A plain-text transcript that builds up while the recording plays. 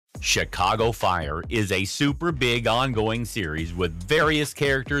Chicago Fire is a super big ongoing series with various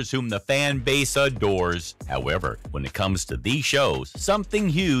characters whom the fan base adores. However, when it comes to these shows, something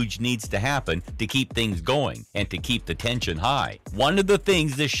huge needs to happen to keep things going and to keep the tension high. One of the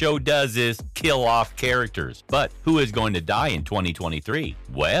things this show does is kill off characters. But who is going to die in 2023?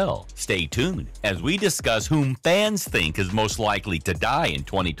 Well, stay tuned as we discuss whom fans think is most likely to die in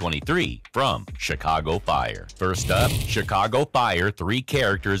 2023 from Chicago Fire. First up, Chicago Fire, 3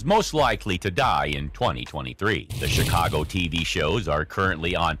 characters most likely to die in 2023. The Chicago TV shows are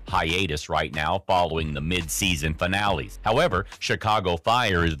currently on hiatus right now following the mid-season finales. However, Chicago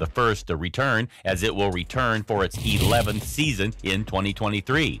Fire is the first to return, as it will return for its 11th season in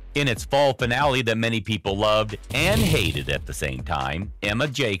 2023. In its fall finale that many people loved and hated at the same time, Emma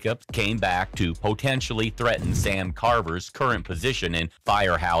Jacobs came back to potentially threaten Sam Carver's current position in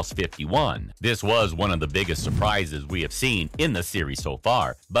Firehouse 51. This was one of the biggest surprises we have seen in the series so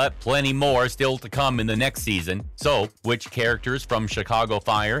far, but plenty more still to come in the next season. So, which characters from Chicago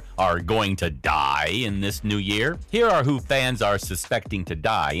Fire are going to die in this new year? Here are who fans are suspecting to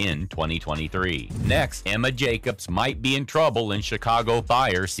die in 2023. Next, Emma Jacobs might be in trouble in Chicago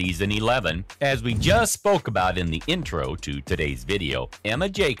Fire Season 11. As we just spoke about in the intro to today's video, Emma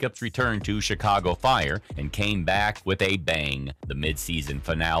Jacobs returned to Chicago Fire and came back with a bang. The mid-season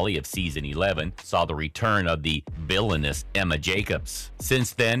finale of Season 11 saw the return of the villainous Emma Jacobs.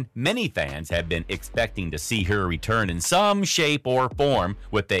 Since then, many fans have been expecting to see her return in some shape or form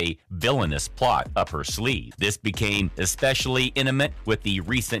with a villainous plot up her sleeve. This became especially intimate with the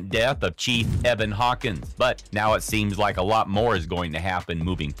recent death of Chief Evan Hawkins, but now it seems like a lot more is going to happen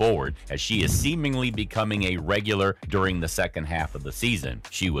moving forward, as she is seemingly becoming a regular during the second half of the season.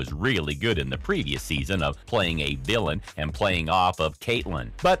 She was really good in the previous season of playing a villain and playing off of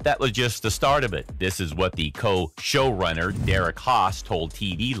Caitlin, but that was just the start of it. This is what the co-showrunner Derek Haas told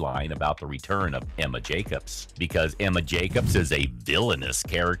TV Line about the return of Emma Jacobs. Because Emma Jacobs is a villainous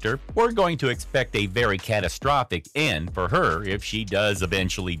character, we're going to expect a very catastrophic end for her if she does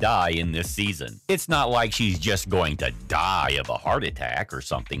eventually die in this season. It's not like she's just going to die of a heart attack or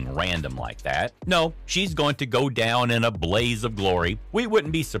something random like that. No, she's going to go down in a blaze of glory. We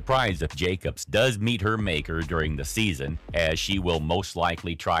wouldn't be surprised if Jacobs does meet her maker during the season, as she will most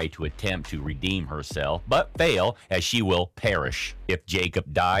likely try to attempt to redeem herself, but fail, as she will perish. If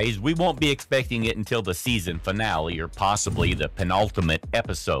Jacob dies, we won't be expecting it until the season finale or possibly the penultimate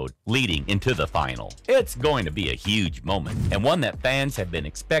episode leading into the final. It's going to be a huge moment, and one that fans have been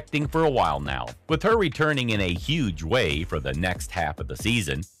expecting for a while now. With her returning in a huge way for the next half of the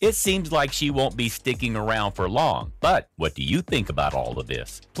season, it seems like she won't be sticking around for long. But what do you think about all of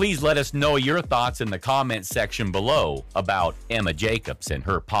this? Please let us know your thoughts in the comment section below about Emma Jacobs and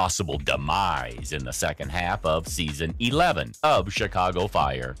her possible demise in the second half of Season 11 of Chicago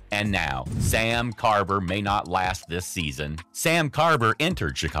Fire. And now, Sam Carver may not last this season. Sam Carver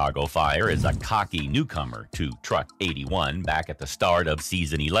entered Chicago Fire as a cocky newcomer to Truck 81 back at the start of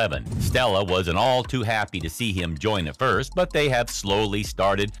Season 11. Stella wasn't all too happy to see him join at first, but they have slowly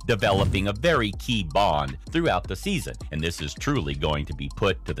started developing a very key bond throughout the season, and this is truly going to be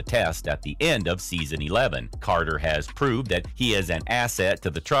put to the test at the end of Season 11. Carter has proved that he is an asset to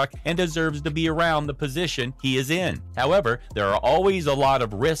the truck and deserves to be around the position he is in. However, there are always a lot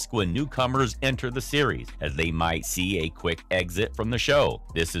of risk when newcomers enter the series, as they might see a quick exit from the show.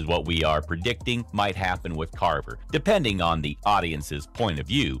 This is what we are predicting might happen with Carver, depending on the audience's point of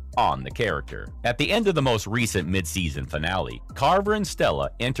view on the character. At the end of the most recent mid-season finale, Carver and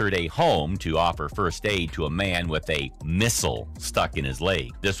Stella entered a home to offer first aid to a man with a missile stuck in his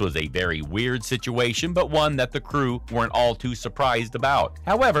leg. This was a very weird situation, but one that the crew weren't all too surprised about.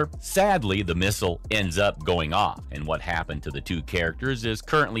 However, sadly, the missile ends up going off, and what happened to the two characters is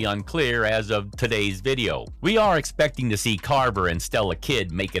currently unclear as of today's video. We are expecting to see Carver and Stella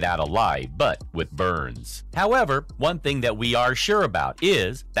Kidd make it out alive, but with burns. However, one thing that we are sure about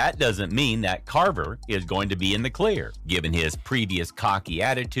is that doesn't mean that Carver is going to be in the clear. Given his previous cocky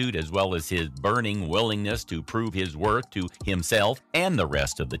attitude, as well as his burning willingness to prove his worth to himself and the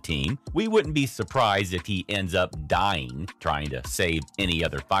rest of the team, we wouldn't be surprised if he ends up dying trying to save any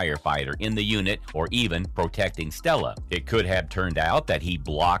other firefighter in the unit or even protecting Stella. It could have turned out that he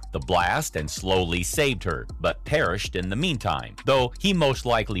blocked the blast and slowly saved her, but perished in the meantime, though he most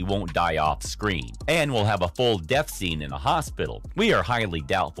likely won't die off screen and will have a full death scene in a hospital. We are highly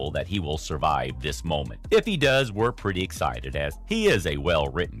doubtful that he will survive this moment. If he does, we're pretty excited, as he is a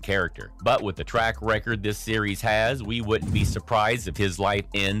well-written important character. But with the track record this series has, we wouldn't be surprised if his life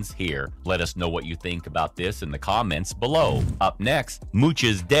ends here. Let us know what you think about this in the comments below. Up next,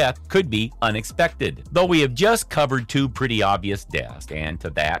 Mooch's death could be unexpected. Though we have just covered two pretty obvious deaths, and to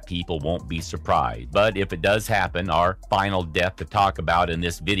that people won't be surprised. But if it does happen, our final death to talk about in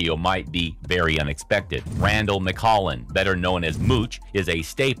this video might be very unexpected. Randall McCollin, better known as Mooch, is a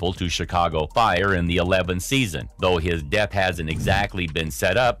staple to Chicago Fire in the 11th season. Though his death hasn't exactly been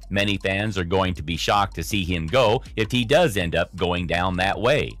set up, many fans are going to be shocked to see him go if he does end up going down that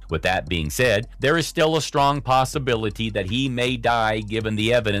way. With that being said, there is still a strong possibility that he may die given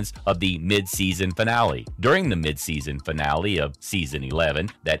the evidence of the mid-season finale. During the mid-season finale of season 11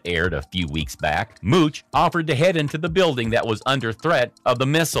 that aired a few weeks back, Mooch offered to head into the building that was under threat of the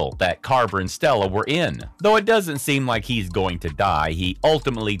missile that Carver and Stella were in. Though it doesn't seem like he's going to die, he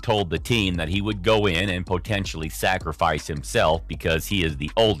ultimately told the team that he would go in and potentially sacrifice himself because he is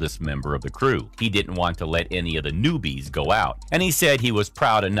the oldest member of the crew. He didn't want to let any of the newbies go out, and he said he was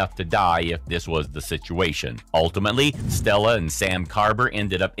proud enough to die if this was the situation. Ultimately, Stella and Sam Carver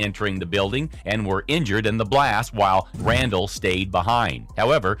ended up entering the building and were injured in the blast while Randall stayed behind.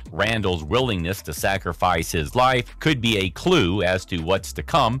 However, Randall's willingness to sacrifice his life could be a clue as to what's to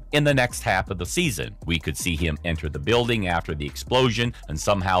come in the next half of the season. We could see him enter the building after the explosion and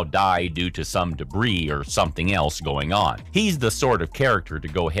somehow die due to some debris or something else going on. He's the sort of character to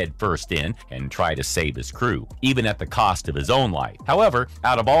go head first in and try to save his crew, even at the cost of his own life. However,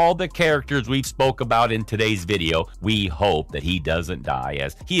 out of all the characters we've spoke about in today's video, we hope that he doesn't die,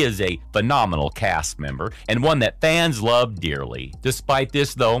 as he is a phenomenal cast member and one that fans love dearly. Despite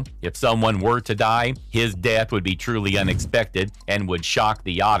this though, if someone were to die, his death would be truly unexpected and would shock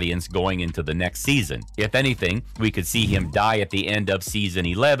the audience going into the next season. If anything, we could see him die at the end of season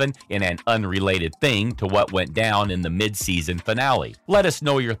 11 in an unrelated thing to what went down in the mid-season finale. Let us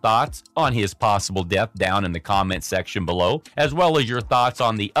know your thoughts on his possible death down in the comment section below, as well as your thoughts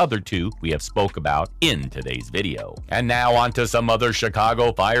on the other two we have spoke about in today's video. And now on to some other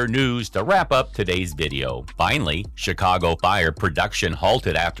Chicago Fire news to wrap up today's video. Finally, Chicago Fire production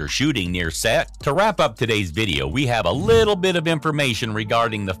halted after shooting near set. To wrap up today's video, we have a little bit of information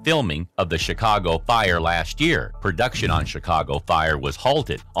regarding the filming of the Chicago Fire last year. Production on Chicago Fire was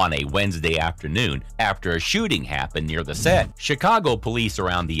halted on a Wednesday afternoon after a shooting happened near the set. Chicago police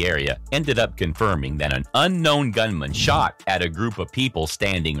around the area ended up confirming that an unknown gunman shot at a group of people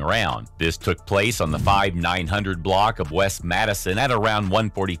standing around. This took place on the 5900 block of West Madison at around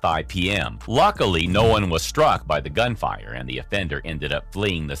 1:45 p.m. Luckily, no one was struck by the gunfire, and the offender ended up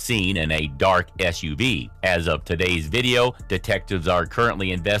fleeing the scene in a dark SUV. As of today's video, detectives are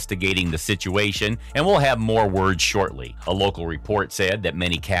currently investigating the situation, and we'll have more words shortly. A local report said that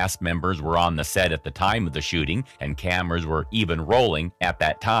many cast members were on the set at the time of the shooting, and cameras were even rolling at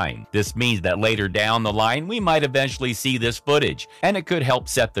that time. This means that later down the line, we might eventually see this footage, and it could help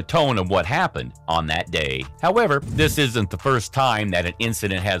set the tone of what happened on that day. However, this isn't the first time that an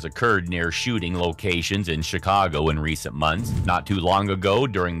incident has occurred near shooting locations in Chicago in recent months. Not too long ago,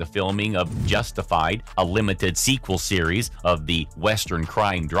 during the filming of Justified, a limited sequel series of the Western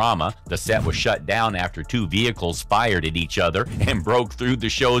crime drama, the set was shut down after two vehicles fired at each other and broke through the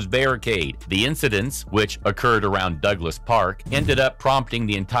show's barricade. The incidents, which occurred around Douglas Park, ended up prompting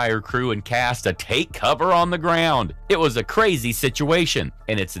the entire crew and cast to take cover on the ground. It was a crazy situation,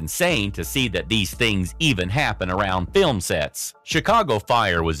 and it's insane to see that these things even happen around film sets. Chicago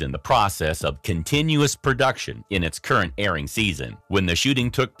Fire was in the process of continuous production in its current airing season. When the shooting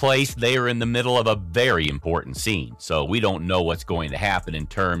took place, they are in the middle of a very important scene, so we don't know what's going to happen in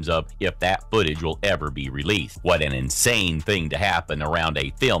terms of if that footage will ever be released. What an insane thing to happen around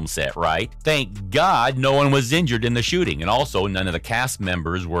a film set, right? Thank God no one was injured in the shooting, and also none of the cast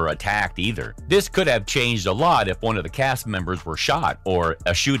members were attacked either. This could have changed a lot if one of the cast members were shot or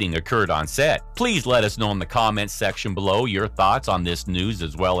a shooting occurred on set. Please let us know in the comments section below your thoughts on this news,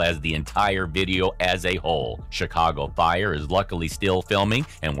 as well as the entire video as a whole. Chicago Fire is luckily still filming,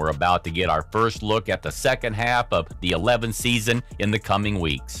 and we're about to get our first look at the second half of the 11th season in the coming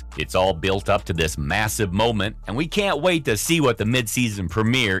weeks. It's all built up to this massive moment, and we can't wait to see what the mid-season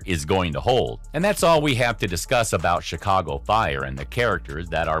premiere is going to hold. And that's all we have to discuss about Chicago Fire and the characters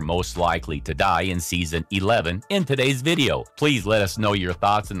that are most likely to die in season 11 in today's video. Please let us know your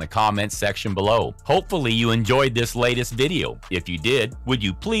thoughts in the comments section below. Hopefully you enjoyed this latest video. If you did, would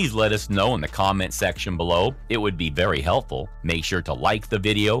you please let us know in the comment section below? It would be very helpful. Make sure to like the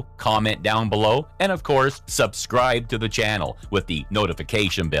video, comment down below, and of course, subscribe to the channel with the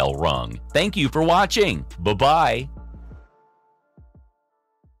notification bell rung. Thank you for watching. Bye-bye.